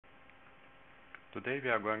Today we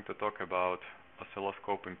are going to talk about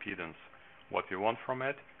oscilloscope impedance, what we want from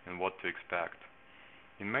it and what to expect.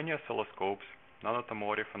 In many oscilloscopes,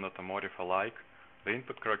 non-automotive and automotive alike, the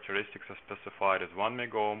input characteristics are specified as 1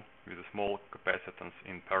 megohm with a small capacitance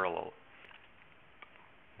in parallel.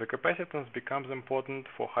 The capacitance becomes important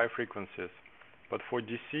for high frequencies, but for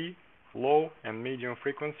DC, low and medium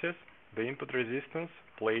frequencies, the input resistance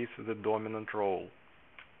plays the dominant role.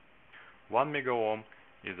 1 megaohm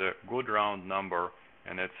is a good round number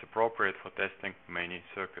and it's appropriate for testing many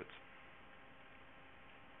circuits.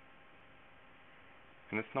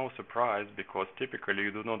 And it's no surprise because typically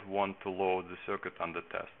you do not want to load the circuit under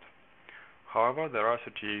test. However, there are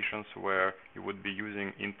situations where you would be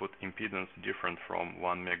using input impedance different from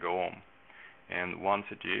 1 megaohm. And one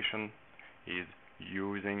situation is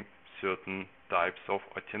using certain types of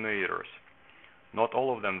attenuators. Not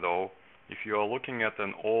all of them though. If you are looking at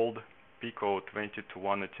an old Pico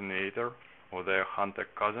 20:1 attenuator or their Hunter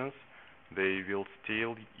cousins, they will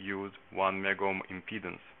still use 1 megohm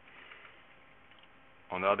impedance.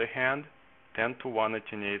 On the other hand, 10:1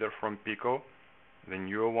 attenuator from Pico, the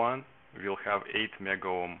newer one, will have 8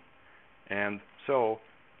 megohm. And so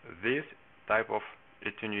this type of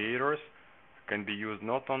attenuators can be used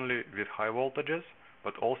not only with high voltages,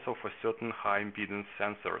 but also for certain high impedance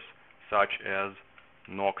sensors, such as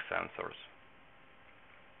NOx sensors.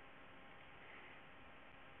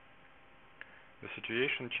 The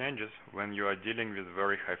situation changes when you are dealing with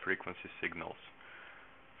very high frequency signals.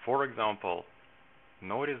 For example,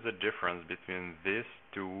 notice the difference between these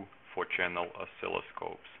two 4-channel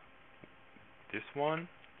oscilloscopes. This one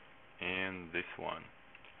and this one.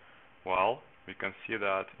 Well, we can see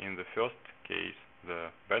that in the first case the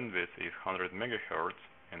bandwidth is 100 MHz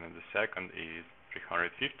and in the second is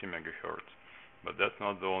 350 MHz. But that's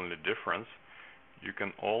not the only difference. You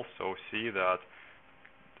can also see that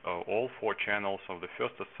all 4 channels of the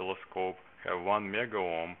first oscilloscope have 1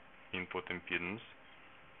 megaohm input impedance,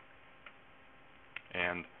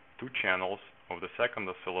 and 2 channels of the second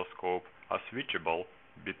oscilloscope are switchable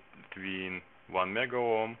between 1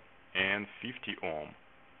 megaohm and 50 ohm.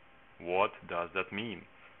 What does that mean?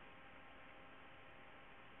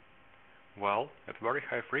 Well, at very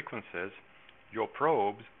high frequencies, your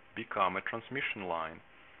probes become a transmission line,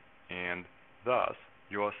 and thus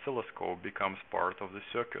your oscilloscope becomes part of the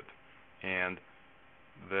circuit, and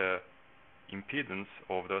the impedance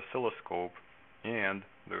of the oscilloscope and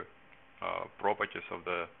the properties of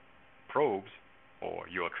the probes or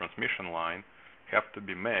your transmission line have to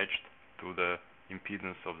be matched to the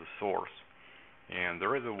impedance of the source. And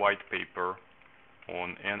there is a white paper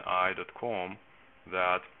on ni.com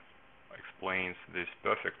that explains this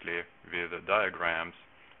perfectly with the diagrams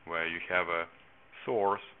where you have a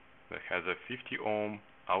source that has a 50 ohm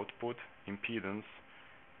output impedance,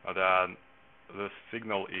 that the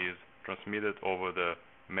signal is transmitted over the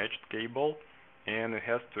matched cable and it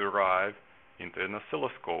has to arrive into an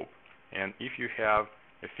oscilloscope. And if you have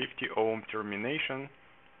a 50 ohm termination,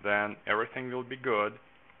 then everything will be good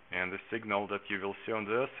and the signal that you will see on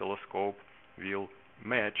the oscilloscope will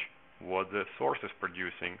match what the source is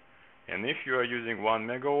producing. And if you are using 1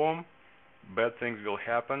 megaohm, bad things will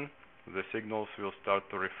happen. The signals will start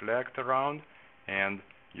to reflect around and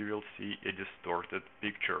you will see a distorted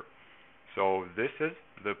picture. So this is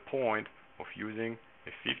the point of using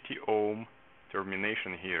a 50 ohm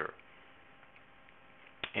termination here.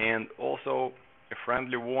 And also a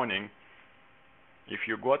friendly warning: if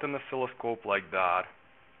you got an oscilloscope like that,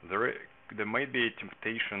 there might be a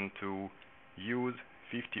temptation to use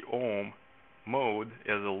 50 ohm mode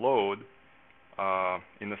as a load,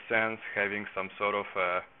 in a sense having some sort of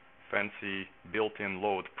a fancy built-in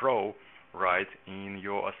load pro right in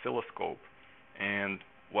your oscilloscope. And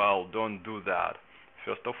well, don't do that.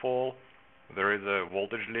 First of all, there is a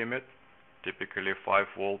voltage limit, typically 5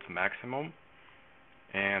 volts maximum,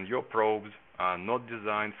 and your probes are not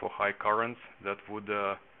designed for high currents that would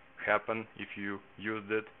happen if you used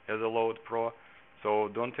it as a load pro, so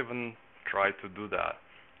don't even try to do that.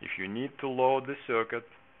 If you need to load the circuit,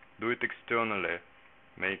 do it externally.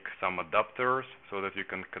 Make some adapters so that you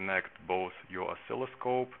can connect both your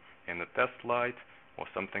oscilloscope and a test light or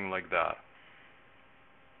something like that.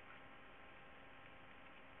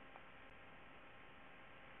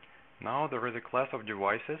 Now there is a class of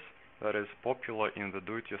devices that is popular in the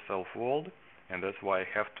do-it-yourself world, and that's why I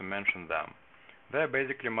have to mention them. They are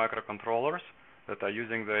basically microcontrollers that are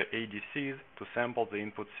using the ADCs to sample the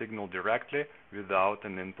input signal directly without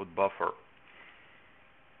an input buffer.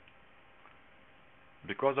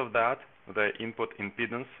 Because of that, the input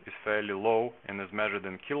impedance is fairly low and is measured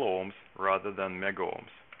in kiloohms rather than megaohms.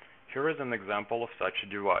 Here is an example of such a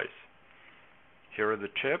device. here is the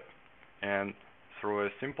chip, and through a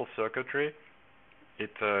simple circuitry,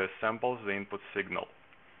 it samples the input signal.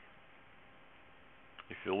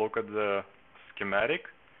 If you look at the schematic,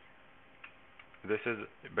 this is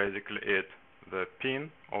basically it. The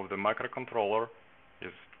pin of the microcontroller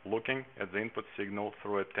is looking at the input signal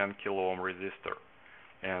through a 10 kilo ohm resistor,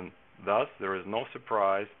 and thus there is no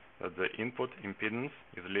surprise that the input impedance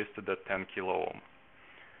is listed at 10 kilo ohm.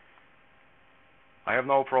 I have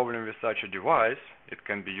no problem with such a device. It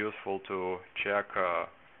can be useful to check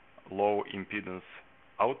low impedance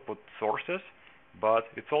output sources, but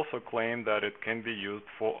it's also claimed that it can be used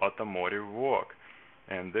for automotive work,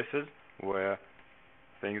 and this is where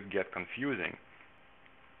things get confusing.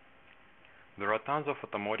 There are tons of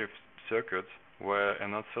automotive circuits where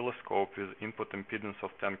an oscilloscope with input impedance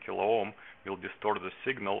of 10 kilo ohm will distort the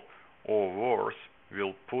signal, or worse,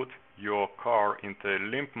 will put your car into a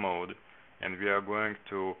limp mode, and we are going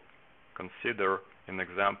to consider an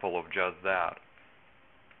example of just that.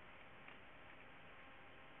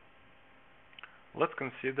 Let's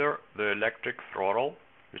consider the electric throttle,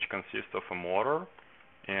 which consists of a motor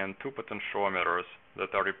and two potentiometers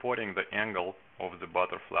that are reporting the angle of the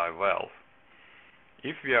butterfly valve.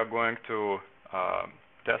 If we are going to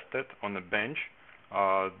test it on a bench,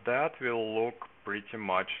 that will look pretty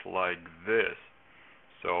much like this.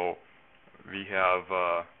 So we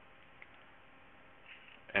have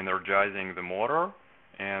energizing the motor,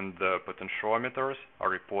 and the potentiometers are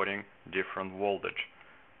reporting different voltage.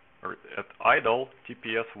 At idle,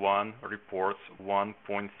 TPS1 reports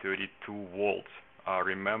 1.32 volts.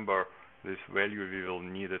 Remember, this value we will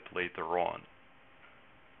need it later on.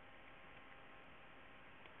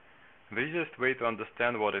 The easiest way to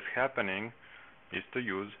understand what is happening is to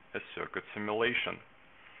use a circuit simulation.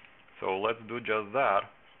 So let's do just that.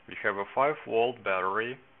 We have a 5-volt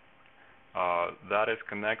battery that is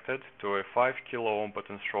connected to a 5 kilo ohm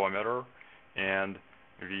potentiometer, and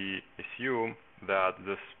we assume that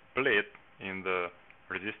the split in the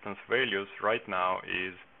resistance values right now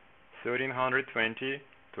is 1320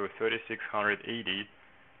 to 3680,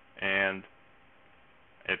 and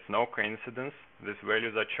it's no coincidence these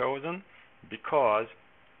values are chosen, because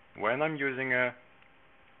when I'm using a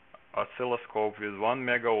oscilloscope with 1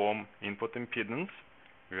 mega ohm input impedance,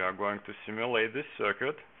 we are going to simulate this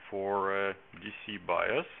circuit for a DC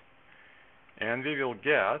bias, and we will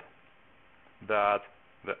get that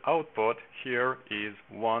the output here is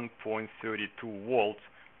 1.32 volts,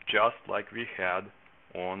 just like we had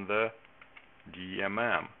on the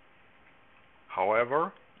DMM.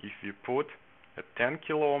 However, if we put a 10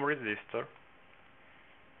 kilo ohm resistor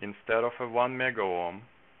instead of a 1 mega ohm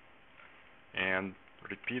and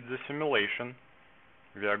repeat the simulation,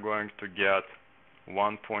 we are going to get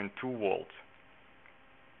 1.2 volts,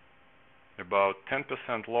 about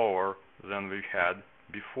 10% lower than we had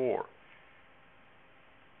before.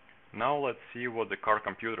 Now let's see what the car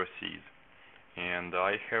computer sees, and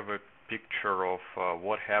I have a picture of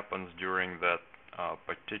what happens during that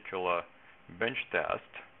particular bench test.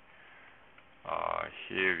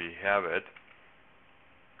 Here we have it.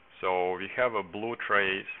 So we have a blue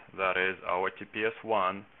trace that is our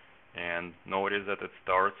TPS1, and notice that it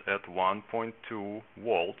starts at 1.2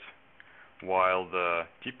 volts, while the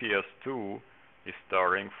TPS2 is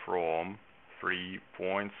starting from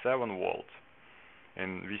 3.7 volts.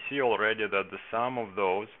 And we see already that the sum of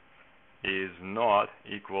those is not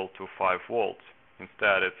equal to 5 volts.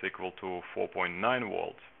 Instead, it's equal to 4.9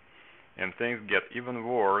 volts. And things get even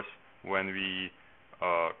worse when we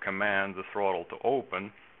command the throttle to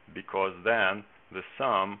open, because then the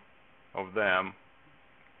sum of them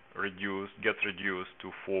gets reduced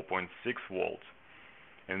to 4.6 volts.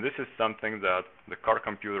 And this is something that the car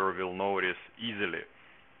computer will notice easily,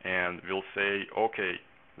 and will say, okay,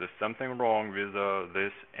 there's something wrong with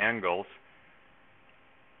these angles.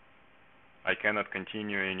 I cannot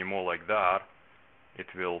continue anymore like that. It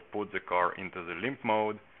will put the car into the limp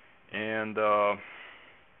mode, and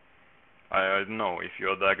I don't know, if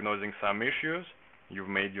you're diagnosing some issues, you've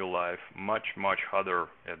made your life much, much harder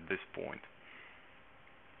at this point.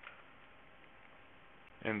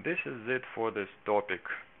 And this is it for this topic.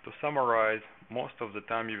 To summarize, most of the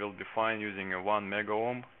time you will be fine using a 1 mega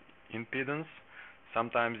ohm impedance.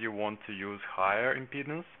 Sometimes you want to use higher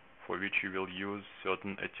impedance, for which you will use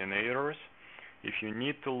certain attenuators. If you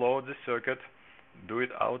need to load the circuit, do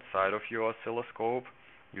it outside of your oscilloscope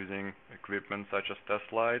using equipment such as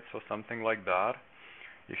test lights or something like that.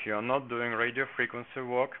 If you are not doing radio frequency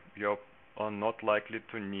work, you are not likely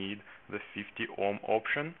to need the 50 ohm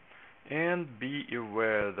option. And be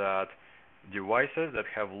aware that devices that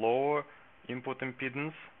have lower input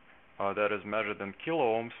impedance, that is measured in kilo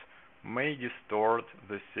ohms, may distort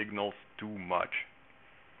the signals too much.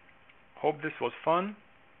 Hope this was fun,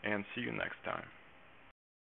 and see you next time.